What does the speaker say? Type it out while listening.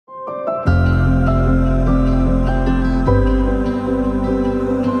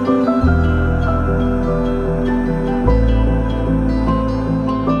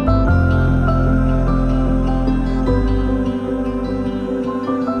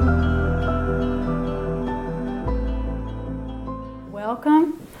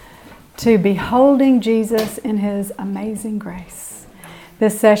to beholding Jesus in His amazing grace.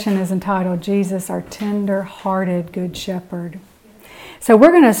 This session is entitled, Jesus, our Tender-Hearted Good Shepherd. So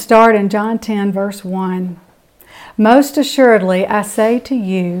we're going to start in John 10, verse 1. Most assuredly, I say to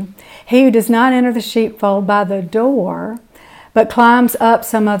you, he who does not enter the sheepfold by the door, but climbs up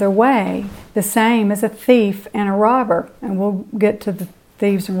some other way, the same is a thief and a robber. And we'll get to the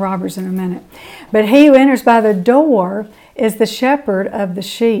thieves and robbers in a minute. But he who enters by the door is the shepherd of the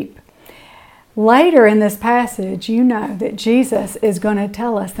sheep. Later in this passage, you know that Jesus is going to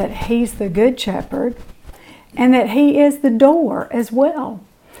tell us that He's the good shepherd and that He is the door as well.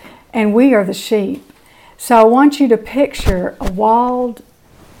 And we are the sheep. So I want you to picture a walled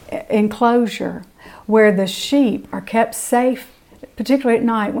enclosure where the sheep are kept safe, particularly at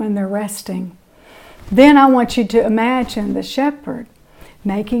night when they're resting. Then I want you to imagine the shepherd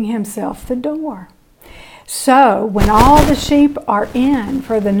making himself the door. So when all the sheep are in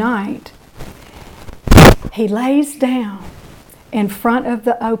for the night, he lays down in front of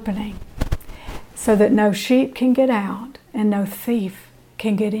the opening so that no sheep can get out and no thief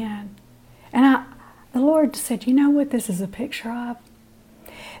can get in. And the Lord said, you know what this is a picture of?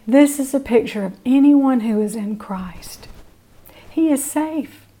 This is a picture of anyone who is in Christ. He is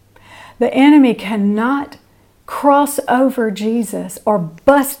safe. The enemy cannot cross over Jesus or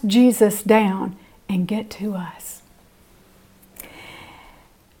bust Jesus down and get to us.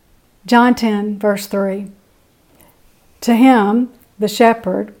 John 10, verse 3. To him, the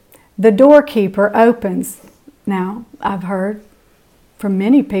shepherd, the doorkeeper opens. Now, I've heard from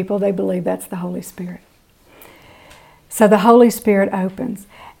many people, they believe that's the Holy Spirit. So the Holy Spirit opens.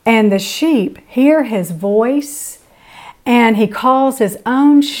 And the sheep hear His voice, and He calls His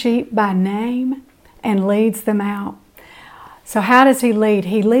own sheep by name and leads them out. So how does He lead?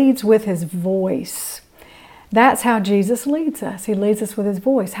 He leads with His voice. That's how Jesus leads us. He leads us with His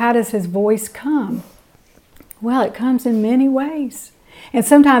voice. How does His voice come? Well, it comes in many ways. And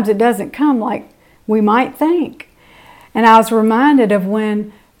sometimes it doesn't come like we might think. And I was reminded of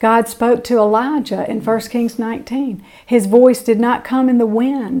when God spoke to Elijah in 1 Kings 19. His voice did not come in the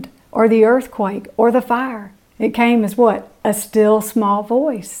wind or the earthquake or the fire. It came as what? A still small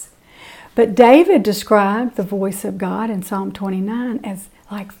voice. But David described the voice of God in Psalm 29 as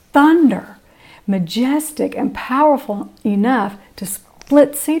like thunder, majestic and powerful enough to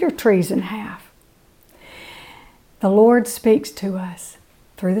split cedar trees in half. The Lord speaks to us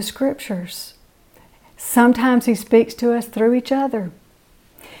through the Scriptures. Sometimes He speaks to us through each other.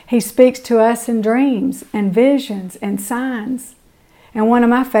 He speaks to us in dreams and visions and signs. And one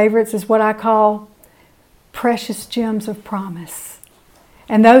of my favorites is what I call precious gems of promise.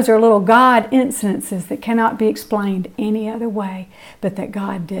 And those are little God incidences that cannot be explained any other way but that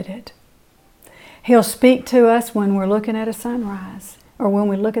God did it. He'll speak to us when we're looking at a sunrise or when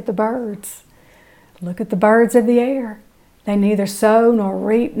we look at the birds. Look at the birds of the air. They neither sow nor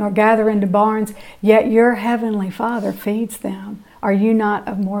reap nor gather into barns, yet your heavenly Father feeds them. Are you not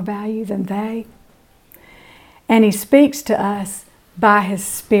of more value than they? And He speaks to us by His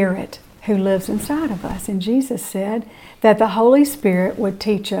Spirit who lives inside of us. And Jesus said that the Holy Spirit would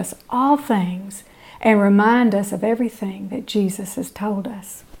teach us all things and remind us of everything that Jesus has told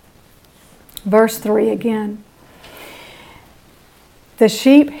us. Verse 3 again. The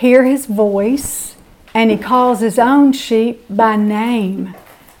sheep hear His voice, and He calls His own sheep by name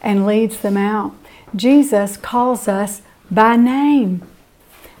and leads them out. Jesus calls us by name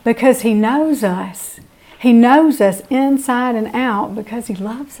because He knows us. He knows us inside and out because He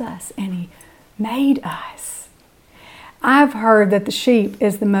loves us and He made us. I've heard that the sheep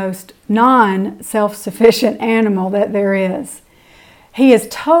is the most non-self-sufficient animal that there is. He is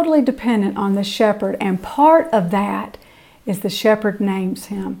totally dependent on the shepherd, and part of that is the shepherd names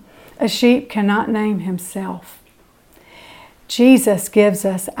him. A sheep cannot name himself. Jesus gives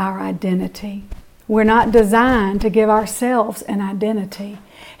us our identity. We're not designed to give ourselves an identity.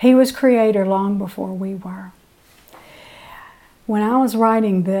 He was creator long before we were. When I was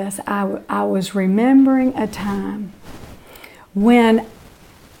writing this, I was remembering a time when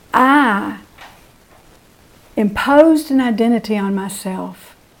I imposed an identity on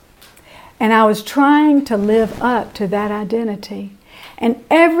myself, and I was trying to live up to that identity. And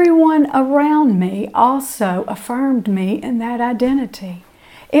everyone around me also affirmed me in that identity.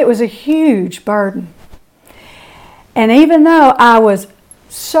 It was a huge burden. And even though I was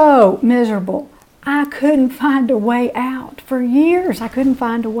so miserable, I couldn't find a way out. For years, I couldn't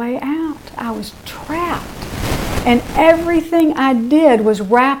find a way out. I was trapped. And everything I did was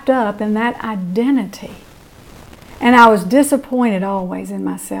wrapped up in that identity. And I was disappointed always in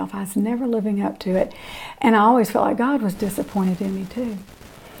myself. I was never living up to it. And I always felt like God was disappointed in me too.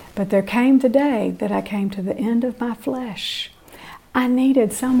 But there came the day that I came to the end of my flesh. I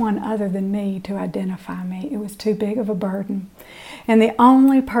needed someone other than me to identify me. It was too big of a burden. And the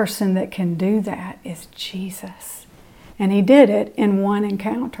only person that can do that is Jesus. And He did it in one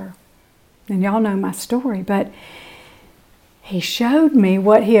encounter. And y'all know my story, but He showed me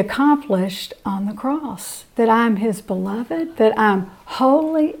what He accomplished on the cross. That I'm His beloved, that I'm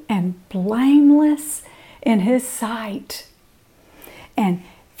holy and blameless in His sight. And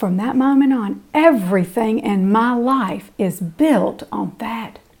from that moment on, everything in my life is built on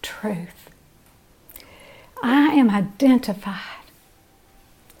that truth. I am identified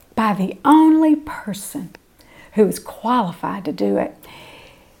by the only person who is qualified to do it.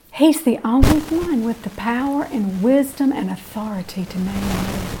 He's the only one with the power and wisdom and authority to name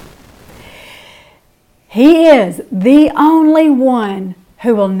me. He is the only one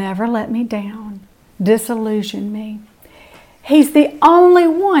who will never let me down, disillusion me. He's the only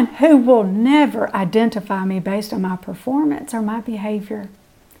one who will never identify me based on my performance or my behavior.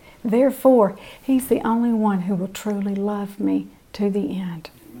 Therefore, He's the only one who will truly love me to the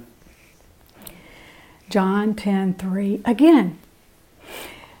end. John 10:3. Again,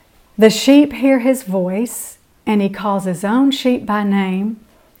 the sheep hear His voice, and He calls His own sheep by name,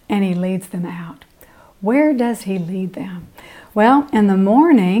 and He leads them out. Where does He lead them? Well, in the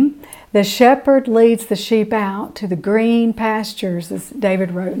morning, the shepherd leads the sheep out to the green pastures, as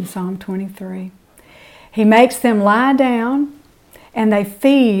David wrote in Psalm 23. He makes them lie down, and they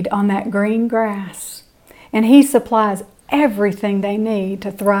feed on that green grass. And He supplies everything they need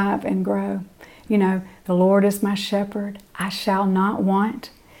to thrive and grow. You know, the Lord is my shepherd, I shall not want.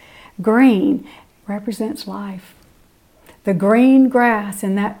 Green represents life. The green grass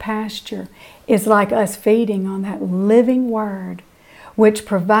in that pasture is like us feeding on that living Word, which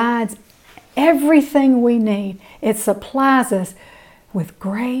provides everything we need. It supplies us with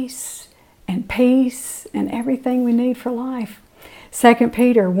grace and peace and everything we need for life. 2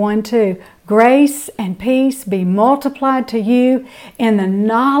 Peter 1:2, grace and peace be multiplied to you in the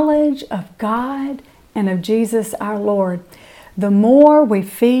knowledge of God and of Jesus our Lord. The more we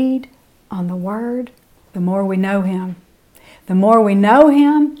feed on the Word, the more we know Him. The more we know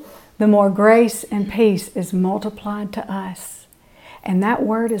Him, the more grace and peace is multiplied to us. And that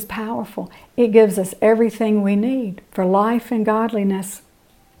Word is powerful. It gives us everything we need for life and godliness.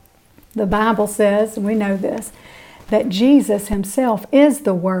 The Bible says, and we know this, that Jesus Himself is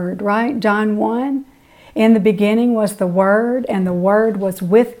the Word, right? John 1, in the beginning was the Word, and the Word was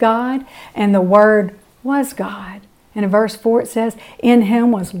with God, and the Word was God. And in verse 4 it says, in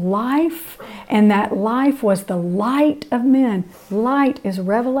Him was life, and that life was the light of men. Light is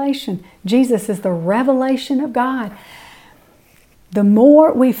revelation. Jesus is the revelation of God. The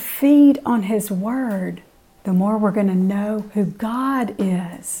more we feed on His Word, the more we're going to know who God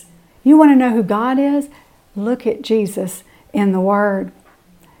is. You want to know who God is? Look at Jesus in the Word.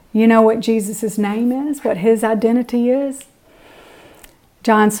 You know what Jesus' name is? What His identity is?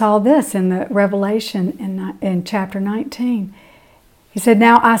 John saw this in the Revelation in chapter 19. He said,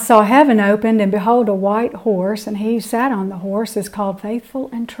 now I saw heaven opened, and behold, a white horse, and He who sat on the horse is called Faithful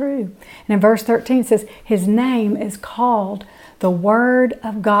and True. And in verse 13 it says, His name is called the Word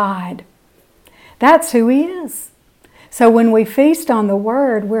of God. That's who He is. So when we feast on the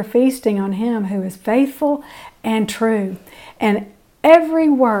Word, we're feasting on Him who is faithful and true. And every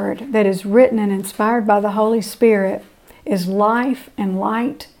word that is written and inspired by the Holy Spirit is life and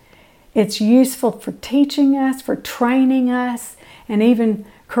light. It's useful for teaching us, for training us, and even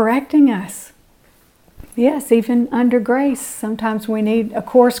correcting us. Yes, even under grace, sometimes we need a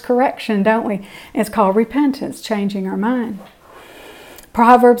course correction, don't we? It's called repentance, changing our mind.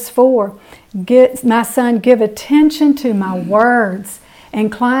 Proverbs 4, my son, give attention to my words.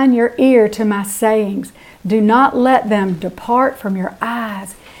 Incline your ear to my sayings. Do not let them depart from your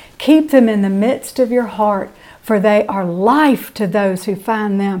eyes. Keep them in the midst of your heart, for they are life to those who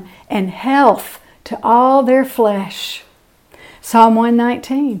find them, and health to all their flesh. Psalm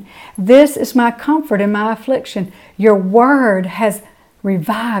 119, this is my comfort in my affliction. Your word has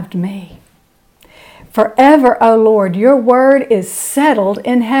revived me. Forever, O Lord, your word is settled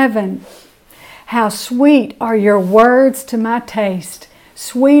in heaven. How sweet are your words to my taste,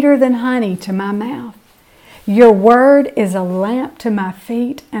 sweeter than honey to my mouth. Your word is a lamp to my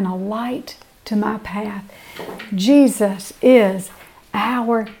feet and a light to my path. Jesus is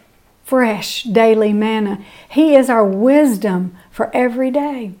our fresh daily manna. He is our wisdom for every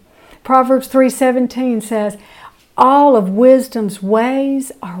day. Proverbs 3:17 says, all of wisdom's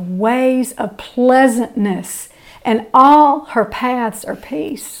ways are ways of pleasantness, and all her paths are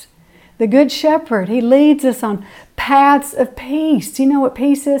peace. The Good Shepherd, He leads us on paths of peace. Do you know what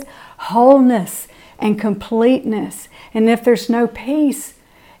peace is? Wholeness and completeness. And if there's no peace,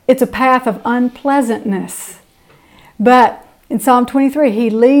 it's a path of unpleasantness. But in Psalm 23,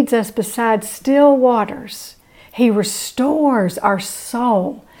 He leads us beside still waters. He restores our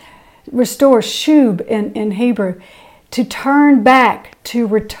soul. Restores, shub in Hebrew, to turn back, to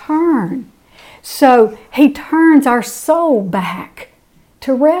return. So He turns our soul back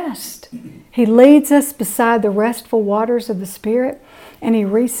to rest. He leads us beside the restful waters of the Spirit, and He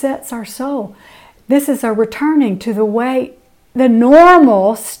resets our soul. This is a returning to the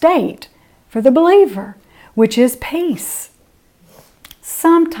normal state for the believer, which is peace.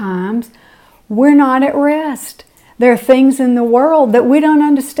 Sometimes we're not at rest. There are things in the world that we don't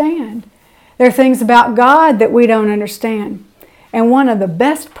understand. There are things about God that we don't understand. And one of the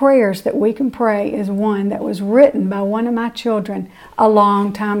best prayers that we can pray is one that was written by one of my children a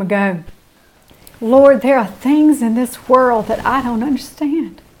long time ago. Lord, there are things in this world that I don't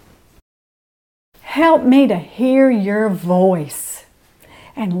understand. Help me to hear your voice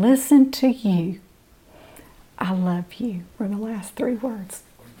and listen to you. I love you were the last 3 words.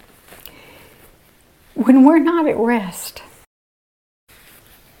 When we're not at rest,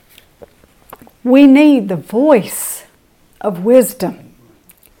 we need the voice of wisdom.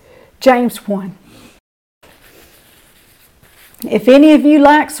 James 1. If any of you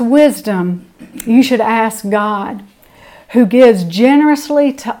lacks wisdom, you should ask God, who gives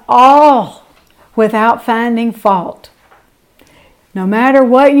generously to all without finding fault. No matter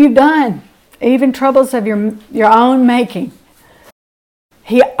what you've done, even troubles of your own making,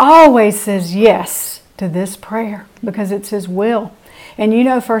 He always says yes to this prayer because it's His will. And you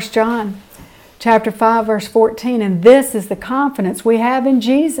know 1 John chapter 5 verse 14, and this is the confidence we have in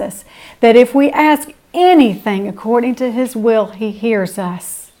Jesus, that if we ask anything according to His will, He hears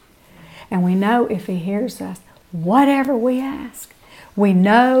us. And we know if He hears us, whatever we ask, we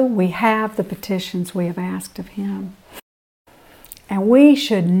know we have the petitions we have asked of Him. And we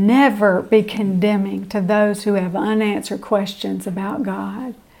should never be condemning to those who have unanswered questions about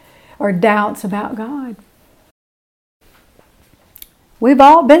God or doubts about God. We've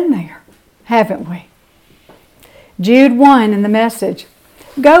all been there, haven't we? Jude 1 in the Message.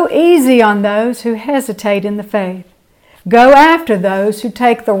 Go easy on those who hesitate in the faith. Go after those who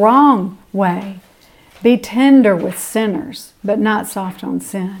take the wrong way. Be tender with sinners, but not soft on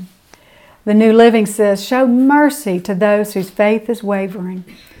sin. The New Living says, show mercy to those whose faith is wavering.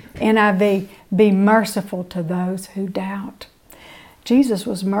 NIV, be merciful to those who doubt. Jesus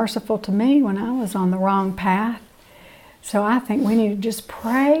was merciful to me when I was on the wrong path. So I think we need to just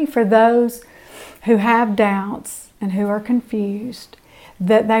pray for those who have doubts and who are confused,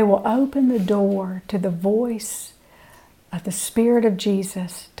 that they will open the door to the voice of the Spirit of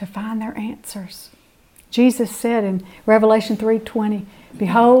Jesus to find their answers. Jesus said in Revelation 3:20,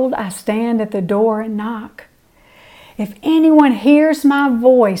 behold, I stand at the door and knock. If anyone hears my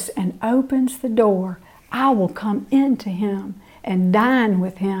voice and opens the door, I will come into him and dine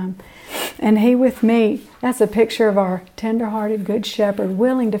with him, and he with me. That's a picture of our tenderhearted Good Shepherd,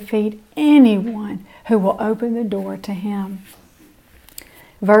 willing to feed anyone who will open the door to him.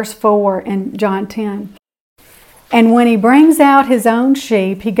 Verse 4 in John 10. And when he brings out his own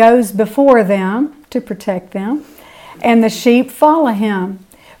sheep, he goes before them to protect them, and the sheep follow him,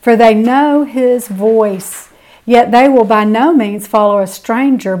 for they know his voice. Yet they will by no means follow a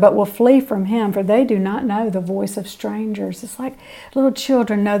stranger, but will flee from him, for they do not know the voice of strangers. It's like little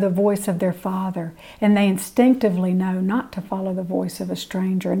children know the voice of their father, and they instinctively know not to follow the voice of a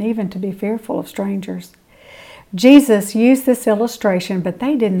stranger, and even to be fearful of strangers. Jesus used this illustration, but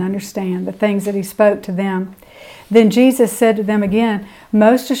they didn't understand the things that he spoke to them. Then Jesus said to them again,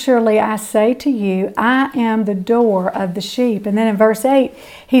 most assuredly I say to you, I am the door of the sheep. And then in verse 8,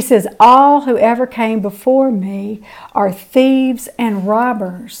 he says, all who ever came before me are thieves and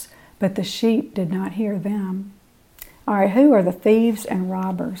robbers, but the sheep did not hear them. All right, who are the thieves and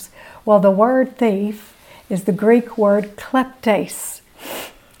robbers? Well, the word thief is the Greek word kleptes,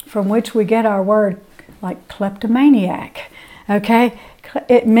 from which we get our word like kleptomaniac, okay?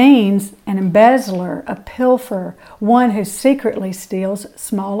 It means an embezzler, a pilferer, one who secretly steals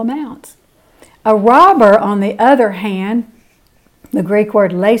small amounts. A robber, on the other hand, the Greek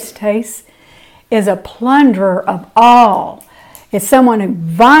word lestes, is a plunderer of all. It's someone who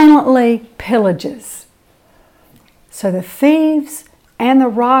violently pillages. So the thieves and the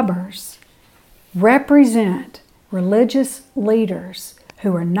robbers represent religious leaders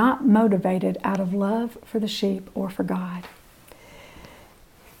who are not motivated out of love for the sheep or for God.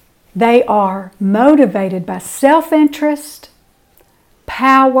 They are motivated by self-interest,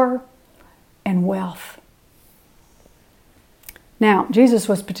 power, and wealth. Now, Jesus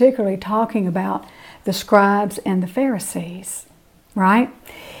was particularly talking about the scribes and the Pharisees, right?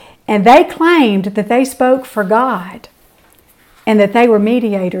 And they claimed that they spoke for God and that they were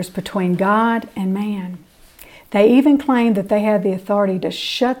mediators between God and man. They even claimed that they had the authority to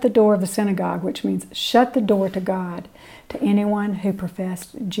shut the door of the synagogue, which means shut the door to God, to anyone who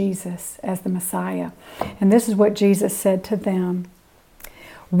professed Jesus as the Messiah. And this is what Jesus said to them.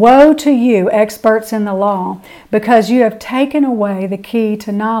 Woe to you, experts in the law, because you have taken away the key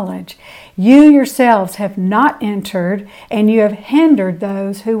to knowledge. You yourselves have not entered, and you have hindered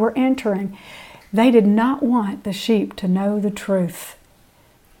those who were entering. They did not want the sheep to know the truth,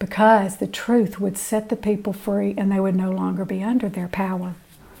 because the truth would set the people free and they would no longer be under their power.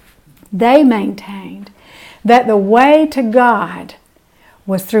 They maintained that the way to God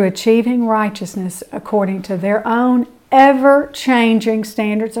was through achieving righteousness according to their own ever-changing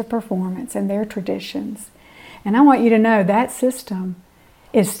standards of performance and their traditions. And I want you to know that system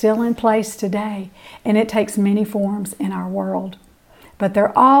is still in place today, and it takes many forms in our world. But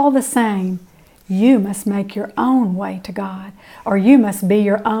they're all the same. You must make your own way to God, or you must be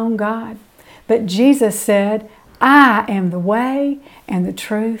your own God. But Jesus said, I am the way and the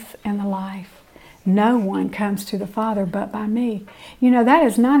truth and the life. No one comes to the Father but by me. You know, that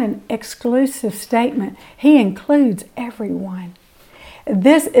is not an exclusive statement. He includes everyone.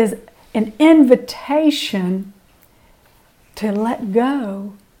 This is an invitation to let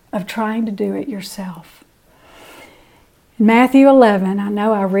go of trying to do it yourself. In Matthew 11, I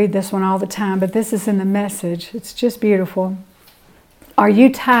know I read this one all the time, but this is in the Message. It's just beautiful. Are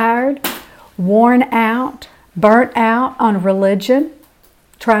you tired, worn out, burnt out on religion,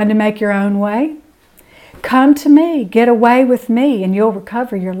 trying to make your own way? Come to me, get away with me, and you'll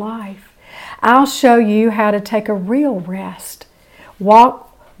recover your life. I'll show you how to take a real rest.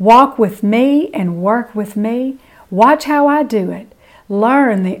 Walk with me and work with me. Watch how I do it.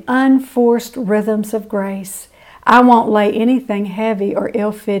 Learn the unforced rhythms of grace. I won't lay anything heavy or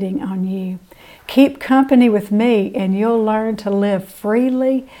ill-fitting on you. Keep company with me, and you'll learn to live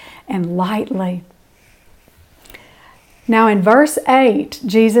freely and lightly. Now in verse 8,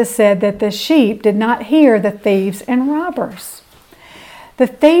 Jesus said that the sheep did not hear the thieves and robbers. The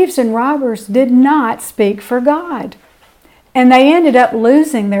thieves and robbers did not speak for God. And they ended up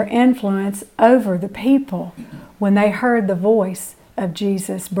losing their influence over the people when they heard the voice of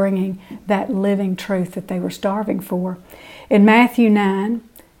Jesus bringing that living truth that they were starving for. In Matthew 9,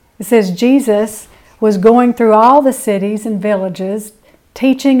 it says Jesus was going through all the cities and villages,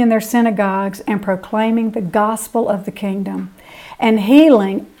 teaching in their synagogues and proclaiming the gospel of the kingdom, and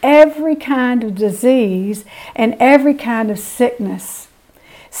healing every kind of disease and every kind of sickness.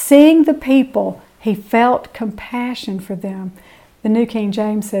 Seeing the people, he felt compassion for them. The New King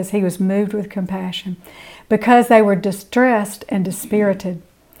James says he was moved with compassion because they were distressed and dispirited.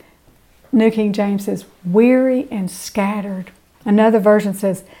 New King James says weary and scattered. Another version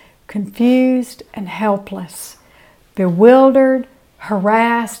says confused and helpless, bewildered,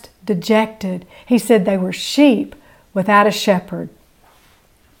 harassed, dejected. He said they were sheep without a shepherd.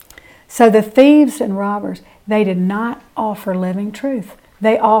 So the thieves and robbers, they did not offer living truth.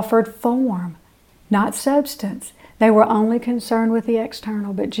 They offered form, not substance. They were only concerned with the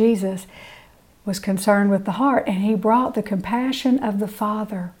external, but Jesus was concerned with the heart, and he brought the compassion of the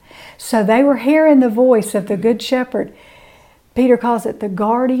Father. So they were hearing the voice of the Good Shepherd. Peter calls it the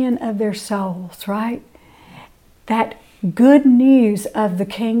guardian of their souls, right? That good news of the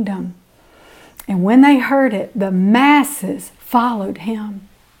kingdom. And when they heard it, the masses followed him.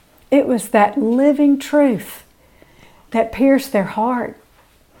 It was that living truth that pierced their heart.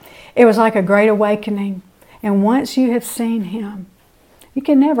 It was like a great awakening. And once you have seen him, you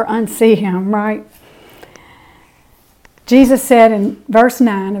can never unsee him, right? Jesus said in verse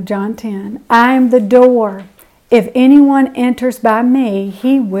 9 of John 10, I am the door. If anyone enters by me,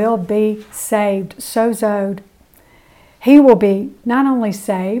 he will be saved, sozoed. He will be not only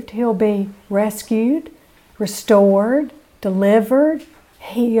saved, he'll be rescued, restored, delivered,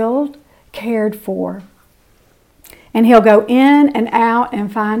 healed, cared for. And he'll go in and out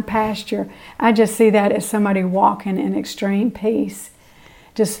and find pasture. I just see that as somebody walking in extreme peace.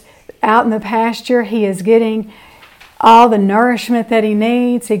 Just out in the pasture, he is getting all the nourishment that he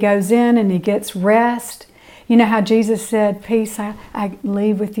needs. He goes in and he gets rest. You know how Jesus said, peace I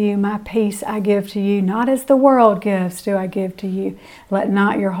leave with you, my peace I give to you. Not as the world gives do I give to you. Let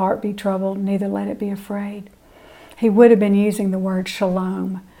not your heart be troubled, neither let it be afraid. He would have been using the word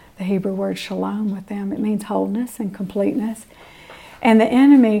shalom, the Hebrew word shalom with them. It means wholeness and completeness. And the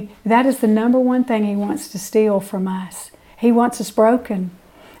enemy, that is the number one thing he wants to steal from us. He wants us broken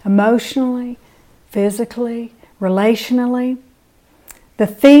emotionally, physically, relationally. The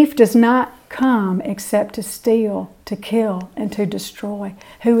thief does not come except to steal, to kill, and to destroy.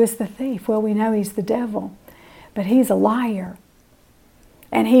 Who is the thief? Well, we know he's the devil, but he's a liar.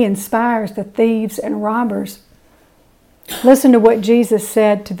 And he inspires the thieves and robbers. Listen to what Jesus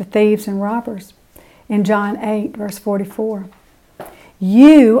said to the thieves and robbers in John 8, verse 44.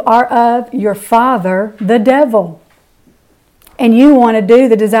 You are of your father, the devil, and you want to do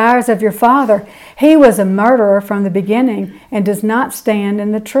the desires of your father. He was a murderer from the beginning and does not stand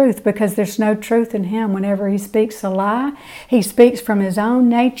in the truth, because there's no truth in him. Whenever he speaks a lie, he speaks from his own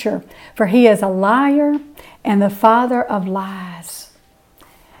nature, for he is a liar and the father of lies.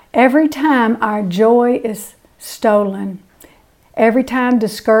 Every time our joy is stolen, every time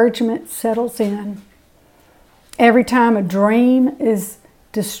discouragement settles in, every time a dream is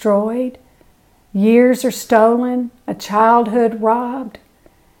destroyed, years are stolen, a childhood robbed,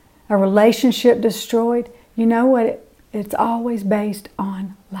 a relationship destroyed, you know what? It's always based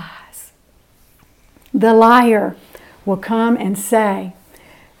on lies. The liar will come and say,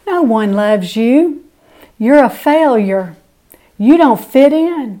 no one loves you. You're a failure. You don't fit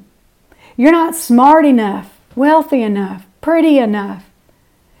in. You're not smart enough, wealthy enough, pretty enough.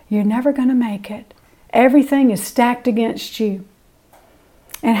 You're never going to make it. Everything is stacked against you.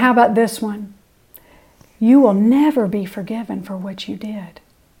 And how about this one? You will never be forgiven for what you did.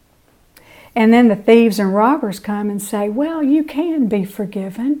 And then the thieves and robbers come and say, well, you can be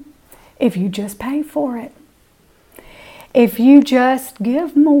forgiven if you just pay for it. If you just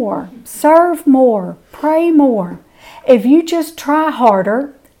give more, serve more, pray more. If you just try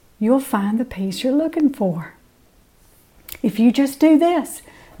harder, you'll find the peace you're looking for. If you just do this,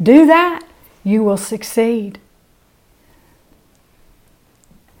 do that, you will succeed.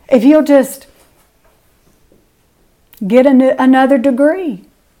 If you'll just get another degree,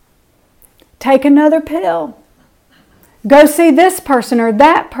 take another pill, go see this person or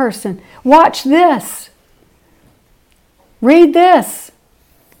that person, watch this, read this.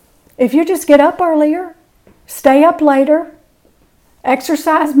 If you just get up earlier, stay up later,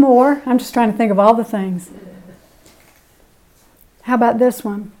 exercise more. I'm just trying to think of all the things. How about this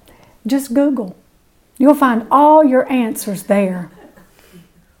one? Just Google. You'll find all your answers there.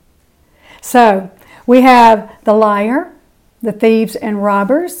 So, we have the liar, the thieves and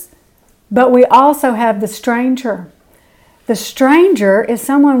robbers, but we also have the stranger. The stranger is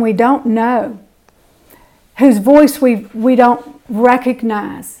someone we don't know, whose voice we don't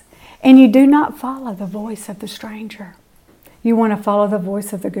recognize. And you do not follow the voice of the stranger. You want to follow the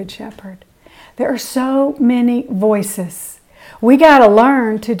voice of the Good Shepherd. There are so many voices. We got to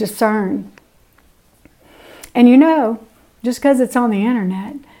learn to discern. And you know, just because it's on the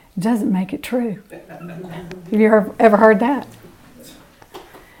internet doesn't make it true. Have you ever heard that?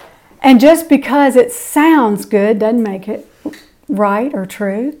 And just because it sounds good doesn't make it right or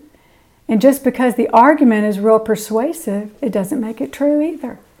true. And just because the argument is real persuasive, it doesn't make it true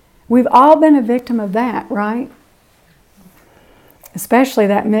either. We've all been a victim of that, right? Especially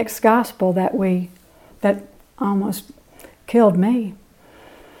that mixed gospel that almost killed me.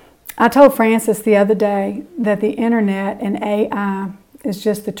 I told Francis the other day that the internet and AI is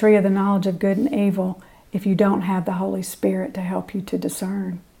just the tree of the knowledge of good and evil if you don't have the Holy Spirit to help you to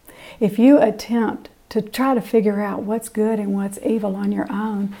discern. If you attempt to try to figure out what's good and what's evil on your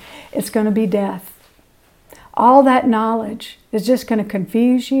own, it's going to be death. All that knowledge is just going to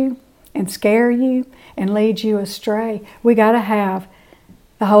confuse you and scare you and lead you astray. We got to have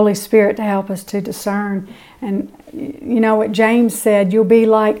the Holy Spirit to help us to discern. And you know what James said, you'll be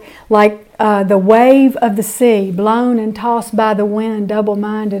like the wave of the sea, blown and tossed by the wind,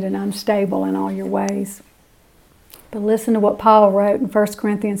 double-minded and unstable in all your ways. But listen to what Paul wrote in 1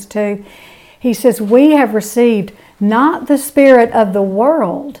 Corinthians 2. He says, we have received not the spirit of the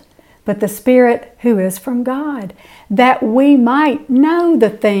world, but the Spirit who is from God, that we might know the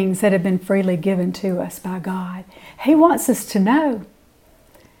things that have been freely given to us by God. He wants us to know.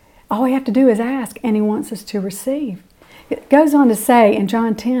 All we have to do is ask, and He wants us to receive. It goes on to say in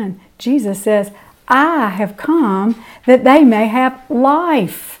John 10, Jesus says, I have come that they may have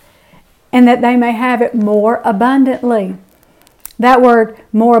life, and that they may have it more abundantly. That word,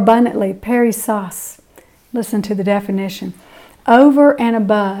 more abundantly, perisos. Listen to the definition. Over and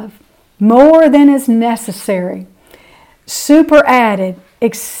above, more than is necessary, superadded,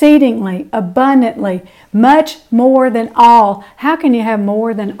 exceedingly, abundantly, much more than all. How can you have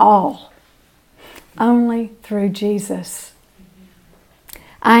more than all? Only through Jesus.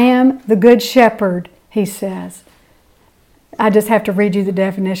 I am the good shepherd, He says. I just have to read you the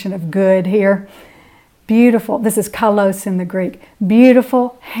definition of good here. Beautiful, this is kalos in the Greek.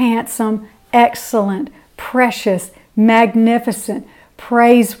 Beautiful, handsome, excellent, precious, magnificent,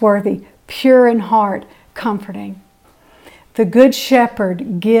 praiseworthy, pure in heart, comforting. The Good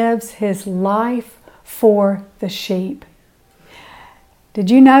Shepherd gives his life for the sheep.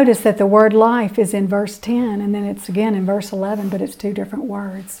 Did you notice that the word life is in verse 10 and then it's again in verse 11, but it's two different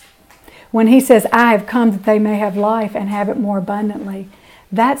words? When he says, I have come that they may have life and have it more abundantly,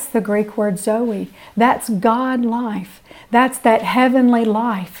 that's the Greek word Zoe. That's God life. That's that heavenly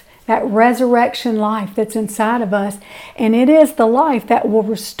life, that resurrection life that's inside of us. And it is the life that will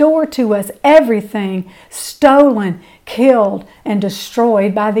restore to us everything stolen, killed, and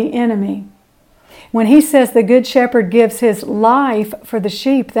destroyed by the enemy. When he says the Good Shepherd gives his life for the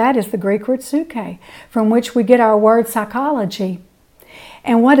sheep, that is the Greek word suke, from which we get our word psychology.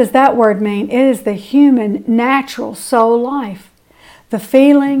 And what does that word mean? It is the human, natural soul life. The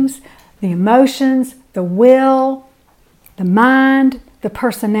feelings, the emotions, the will, the mind, the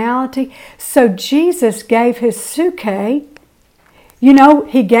personality. So Jesus gave his suke. You know,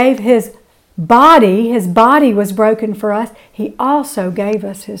 he gave his body. His body was broken for us. He also gave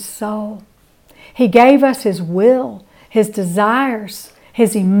us his soul. He gave us his will, his desires,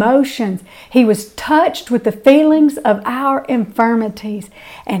 his emotions. He was touched with the feelings of our infirmities.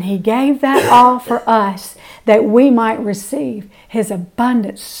 And he gave that all for us that we might receive his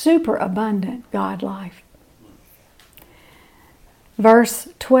abundant, superabundant God life. Verse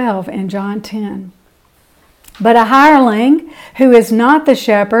 12 in John 10. But a hireling who is not the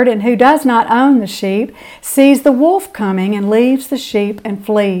shepherd and who does not own the sheep sees the wolf coming and leaves the sheep and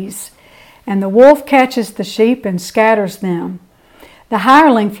flees. And the wolf catches the sheep and scatters them. The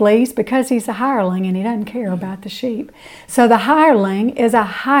hireling flees because he's a hireling and he doesn't care about the sheep. So the hireling is a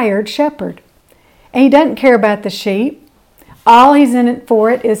hired shepherd. And he doesn't care about the sheep. All he's in it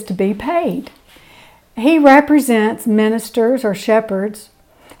for it is to be paid. He represents ministers or shepherds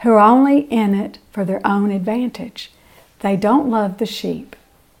who are only in it for their own advantage. They don't love the sheep.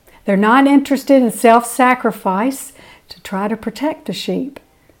 They're not interested in self-sacrifice to try to protect the sheep.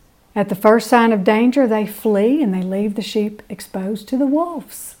 At the first sign of danger, they flee and they leave the sheep exposed to the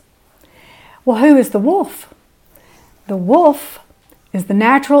wolves. Well, who is the wolf? The wolf is the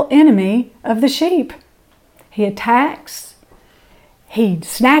natural enemy of the sheep. He attacks, he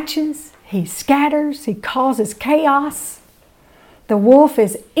snatches, he scatters, he causes chaos. The wolf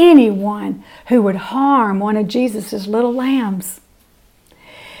is anyone who would harm one of Jesus' little lambs.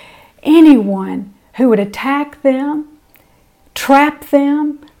 Anyone who would attack them, trap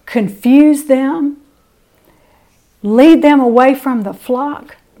them, confuse them, lead them away from the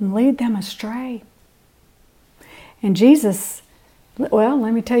flock, and lead them astray. And Jesus, well,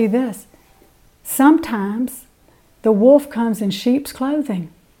 let me tell you this. Sometimes the wolf comes in sheep's clothing.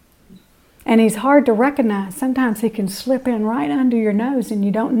 And he's hard to recognize. Sometimes he can slip in right under your nose and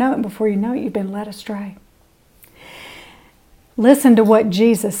you don't know it. Before you know it, you've been led astray. Listen to what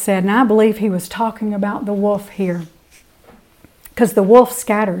Jesus said. And I believe he was talking about the wolf here. Because the wolf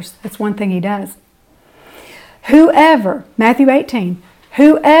scatters. That's one thing he does. Whoever, Matthew 18,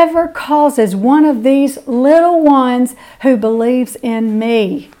 whoever causes one of these little ones who believes in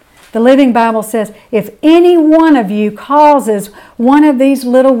me. The Living Bible says, if any one of you causes one of these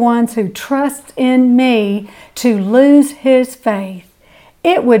little ones who trusts in me to lose his faith,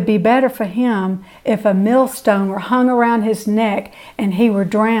 it would be better for him if a millstone were hung around his neck and he were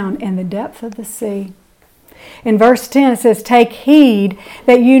drowned in the depth of the sea. In verse 10 it says, take heed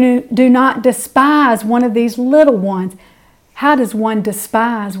that you do not despise one of these little ones. How does one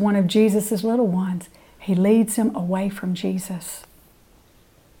despise one of Jesus' little ones? He leads them away from Jesus.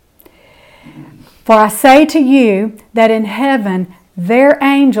 For I say to you that in heaven their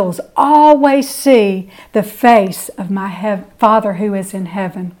angels always see the face of my Father who is in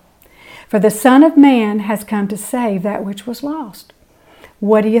heaven. For the Son of Man has come to save that which was lost.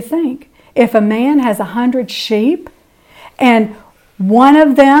 What do you think? If a man has 100 sheep and one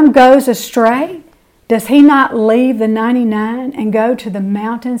of them goes astray, does he not leave the 99 and go to the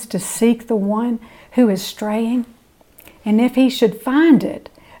mountains to seek the one who is straying? And if he should find it,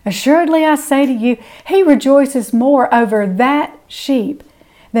 assuredly I say to you, he rejoices more over that sheep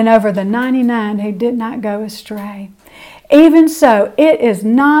than over the 99 who did not go astray. Even so, it is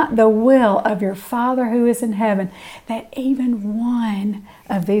not the will of your Father who is in heaven that even one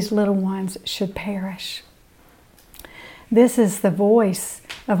of these little ones should perish. This is the voice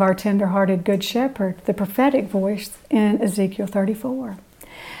of our tenderhearted Good Shepherd, the prophetic voice in Ezekiel 34.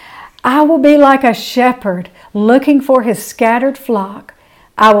 I will be like a shepherd looking for his scattered flock.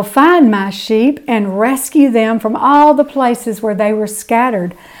 I will find my sheep and rescue them from all the places where they were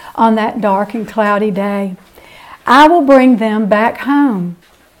scattered on that dark and cloudy day. I will bring them back home.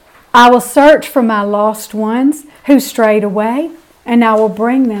 I will search for my lost ones who strayed away. and I will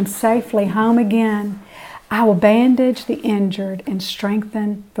bring them safely home again. I will bandage the injured and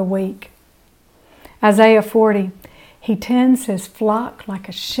strengthen the weak. Isaiah 40, He tends His flock like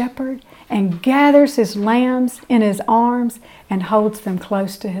a shepherd and gathers His lambs in His arms and holds them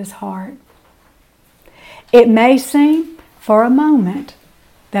close to His heart. It may seem for a moment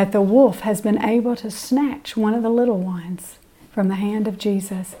that the wolf has been able to snatch one of the little ones from the hand of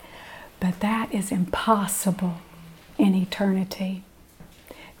Jesus, but that is impossible in eternity.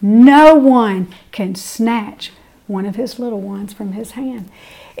 No one can snatch one of His little ones from His hand.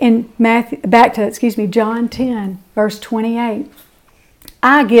 In John 10, verse 28,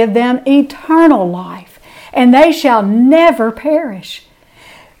 I give them eternal life, and they shall never perish.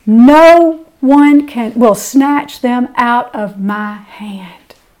 No one will snatch them out of my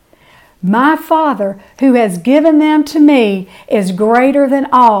hand. My Father, who has given them to me, is greater than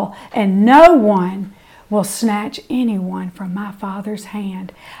all, and no one will snatch anyone from my Father's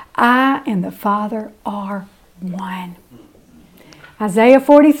hand. I and the Father are one. Isaiah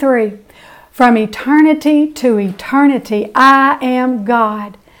 43, from eternity to eternity, I am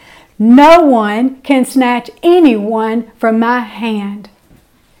God. No one can snatch anyone from my hand.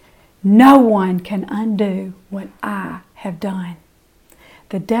 No one can undo what I have done.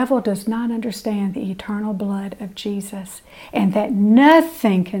 The devil does not understand the eternal blood of Jesus, and that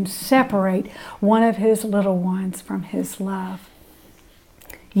nothing can separate one of His little ones from His love.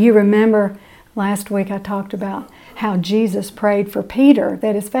 You remember last week I talked about how Jesus prayed for Peter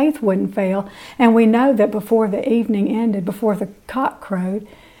that his faith wouldn't fail, and we know that before the evening ended, before the cock crowed,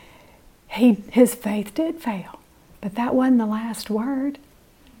 his faith did fail. But that wasn't the last word.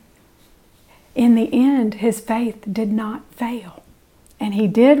 In the end, his faith did not fail. And he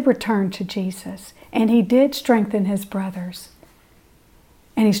did return to Jesus. And he did strengthen his brothers.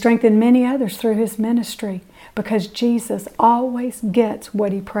 And he strengthened many others through his ministry, because Jesus always gets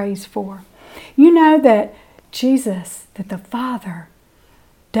what He prays for. You know that Jesus, that the Father,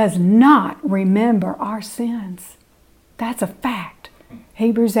 does not remember our sins. That's a fact.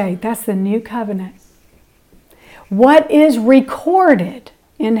 Hebrews 8, that's the new covenant. What is recorded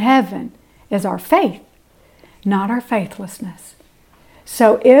in heaven is our faith, not our faithlessness.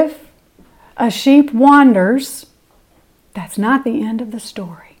 So if a sheep wanders, that's not the end of the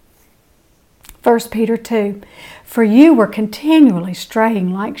story. 1 Peter 2, for you were continually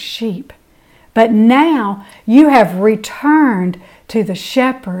straying like sheep, but now you have returned to the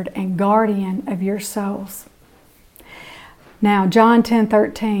shepherd and guardian of your souls. Now, John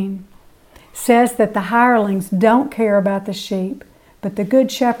 10:13 says that the hirelings don't care about the sheep, but the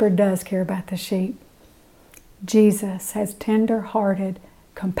good shepherd does care about the sheep. Jesus has tender-hearted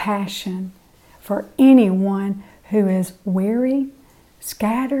compassion for anyone who is weary,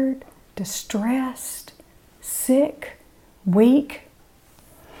 scattered, distressed, sick, weak.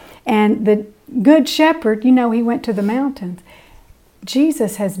 And the good shepherd, you know, He went to the mountains.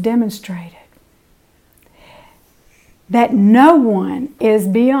 Jesus has demonstrated that no one is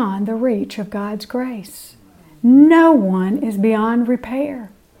beyond the reach of God's grace. No one is beyond repair.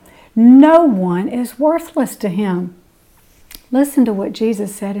 No one is worthless to Him. Listen to what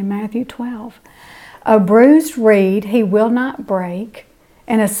Jesus said in Matthew 12. A bruised reed He will not break,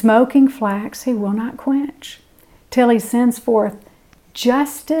 and a smoking flax He will not quench, till He sends forth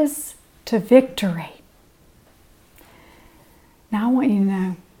justice to victory. Now I want you to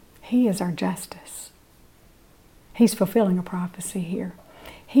know, He is our justice. He's fulfilling a prophecy here.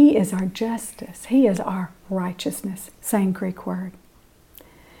 He is our justice. He is our righteousness. Same Greek word.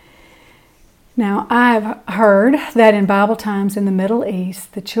 Now, I've heard that in Bible times in the Middle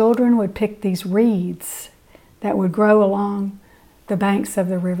East, the children would pick these reeds that would grow along the banks of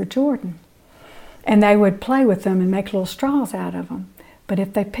the River Jordan. And they would play with them and make little straws out of them. But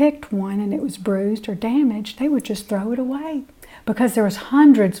if they picked one and it was bruised or damaged, they would just throw it away, because there was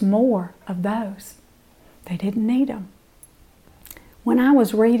hundreds more of those. They didn't need them. When I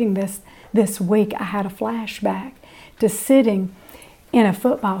was reading this week, I had a flashback to sitting in a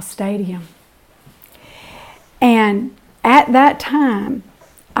football stadium. And at that time,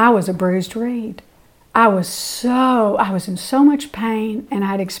 I was a bruised reed. I was in so much pain, and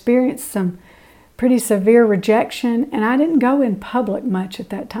I'd experienced some pretty severe rejection, and I didn't go in public much at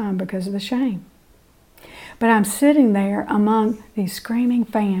that time because of the shame. But I'm sitting there among these screaming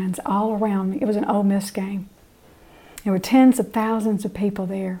fans all around me. It was an Ole Miss game. There were tens of thousands of people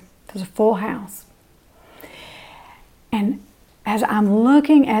there. It was a full house. And as I'm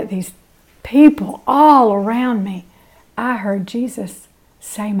looking at these people all around me, I heard Jesus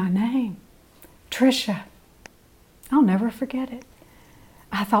say my name, Tricia. I'll never forget it.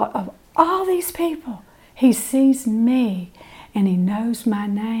 I thought, of all these people, He sees me, and He knows my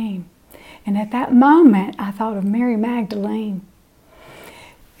name. And at that moment, I thought of Mary Magdalene,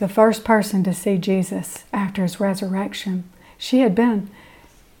 the first person to see Jesus after His resurrection. She had been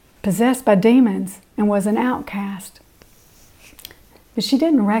possessed by demons and was an outcast. But she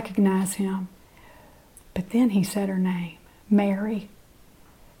didn't recognize Him. But then He said her name, Mary.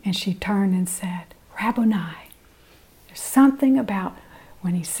 And she turned and said, Rabboni. There's something about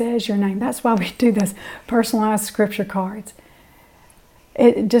when He says your name. That's why we do those personalized scripture cards.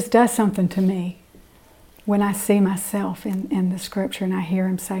 It just does something to me when I see myself in the scripture and I hear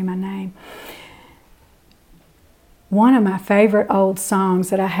Him say my name. One of my favorite old songs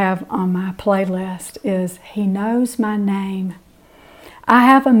that I have on my playlist is He Knows My Name. I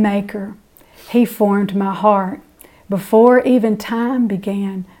have a Maker. He formed my heart. Before even time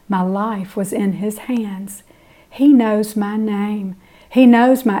began, my life was in His hands. He knows my name. He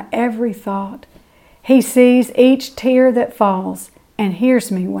knows my every thought. He sees each tear that falls and hears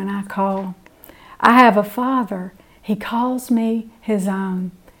me when I call. I have a Father. He calls me His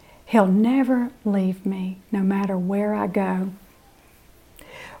own. He'll never leave me, no matter where I go.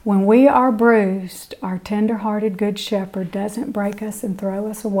 When we are bruised, our tender-hearted Good Shepherd doesn't break us and throw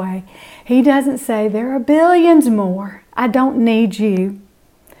us away. He doesn't say, there are billions more. I don't need you.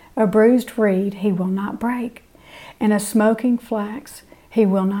 A bruised reed He will not break, and a smoking flax He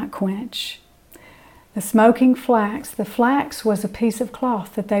will not quench. The smoking flax, the flax was a piece of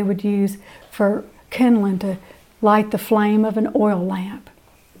cloth that they would use for kindling to light the flame of an oil lamp.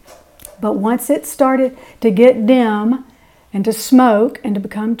 But once it started to get dim and to smoke and to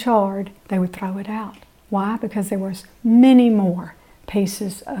become charred, they would throw it out. Why? Because there was many more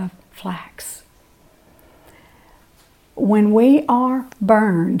pieces of flax. When we are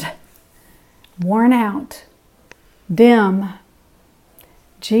burned, worn out, dim,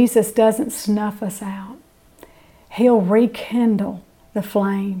 Jesus doesn't snuff us out. He'll rekindle the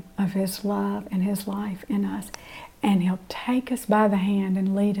flame of His love and His life in us. And He'll take us by the hand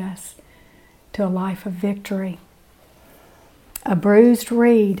and lead us to a life of victory. A bruised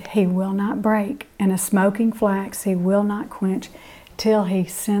reed He will not break, and a smoking flax He will not quench, till He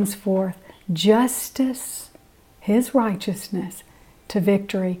sends forth justice, His righteousness, to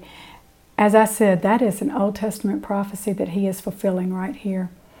victory. As I said, that is an Old Testament prophecy that He is fulfilling right here.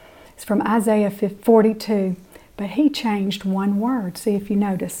 It's from Isaiah 42, but He changed one word. See if you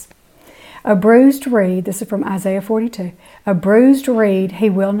notice. A bruised reed, this is from Isaiah 42, a bruised reed He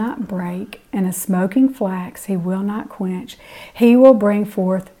will not break, and a smoking flax He will not quench. He will bring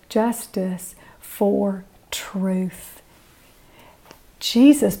forth justice for truth.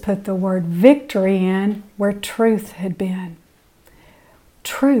 Jesus put the word victory in where truth had been.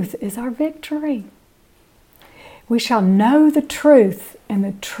 Truth is our victory. We shall know the truth, and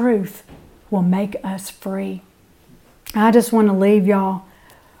the truth will make us free. I just want to leave y'all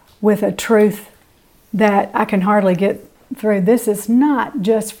with a truth that I can hardly get through. This is not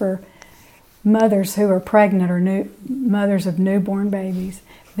just for mothers who are pregnant or mothers of newborn babies.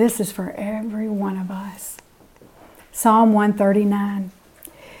 This is for every one of us. Psalm 139.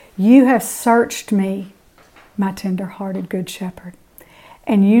 You have searched me, my tender-hearted Good Shepherd,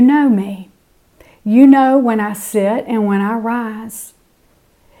 and you know me. You know when I sit and when I rise.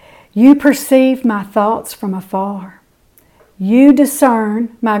 You perceive my thoughts from afar. You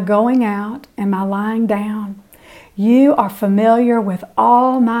discern my going out and my lying down. You are familiar with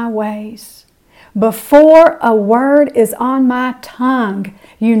all my ways. Before a word is on my tongue,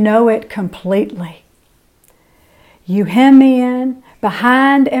 you know it completely. You hem me in,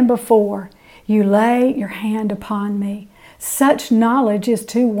 behind and before. You lay your hand upon me. Such knowledge is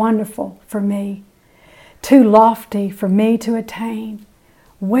too wonderful for me, too lofty for me to attain.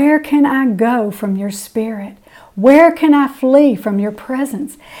 Where can I go from your spirit? Where can I flee from your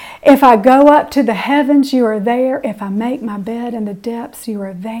presence? If I go up to the heavens, you are there. If I make my bed in the depths, you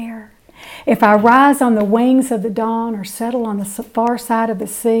are there. If I rise on the wings of the dawn or settle on the far side of the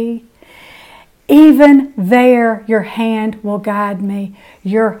sea, even there your hand will guide me.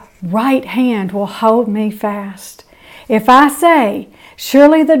 Your right hand will hold me fast. If I say,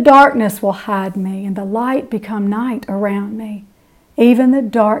 surely the darkness will hide me and the light become night around me, even the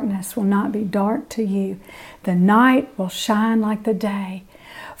darkness will not be dark to you. The night will shine like the day,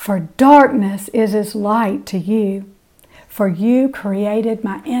 for darkness is as light to you. For you created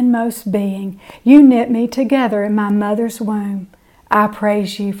my inmost being. You knit me together in my mother's womb. I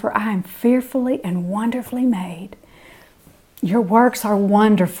praise you, for I am fearfully and wonderfully made. Your works are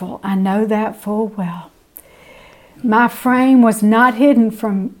wonderful. I know that full well. My frame was not hidden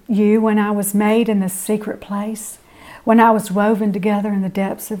from you when I was made in the secret place, when I was woven together in the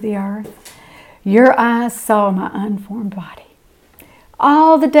depths of the earth. Your eyes saw my unformed body.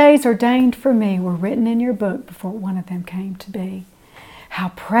 All the days ordained for me were written in your book before one of them came to be. How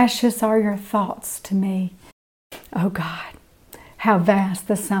precious are your thoughts to me, O God. How vast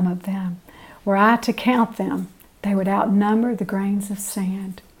the sum of them. Were I to count them, they would outnumber the grains of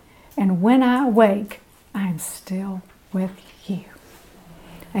sand. And when I awake, I am still with you.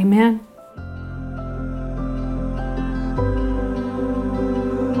 Amen.